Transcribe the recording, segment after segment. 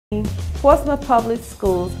Portsmouth Public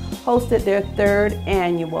Schools hosted their third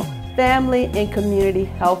annual Family and Community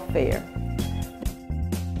Health Fair.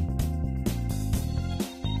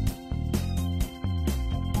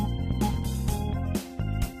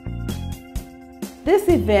 This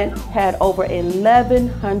event had over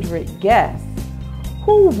 1,100 guests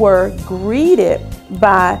who were greeted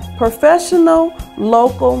by professional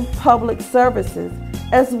local public services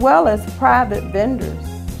as well as private vendors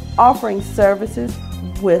offering services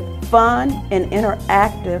with fun and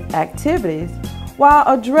interactive activities while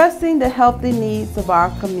addressing the healthy needs of our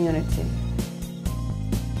community.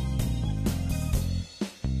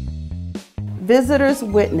 Visitors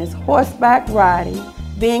witnessed horseback riding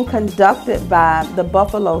being conducted by the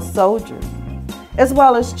Buffalo Soldiers, as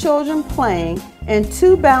well as children playing in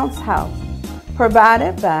 2 bounce houses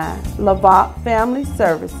provided by Lavac Family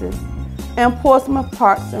Services and Portsmouth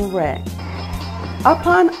Parks and Rec.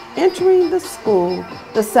 Upon entering the school,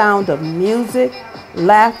 the sound of music,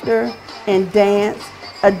 laughter, and dance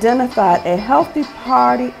identified a healthy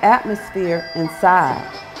party atmosphere inside.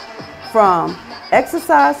 From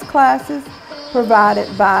exercise classes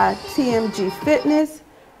provided by TMG Fitness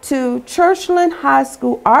to Churchland High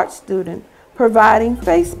School art students providing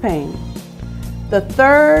face painting. The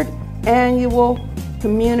third annual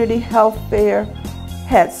Community Health Fair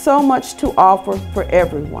had so much to offer for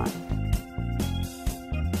everyone.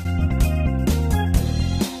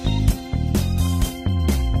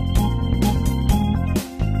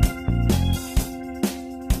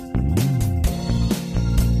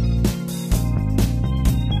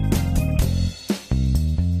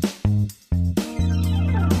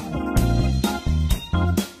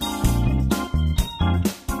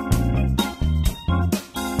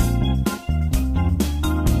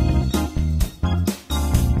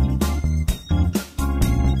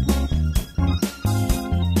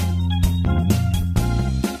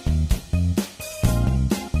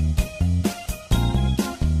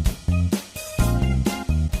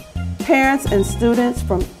 Parents and students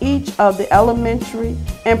from each of the elementary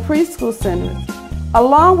and preschool centers,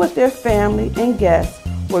 along with their family and guests,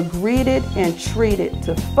 were greeted and treated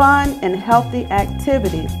to fun and healthy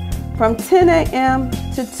activities from 10 a.m.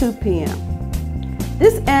 to 2 p.m.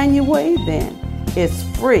 This annual event is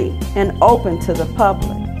free and open to the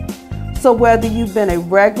public. So whether you've been a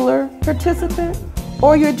regular participant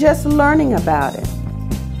or you're just learning about it,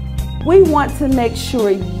 we want to make sure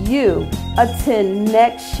you attend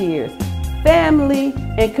next year's Family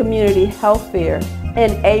and Community Health Fair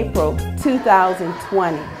in April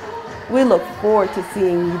 2020. We look forward to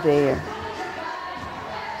seeing you there.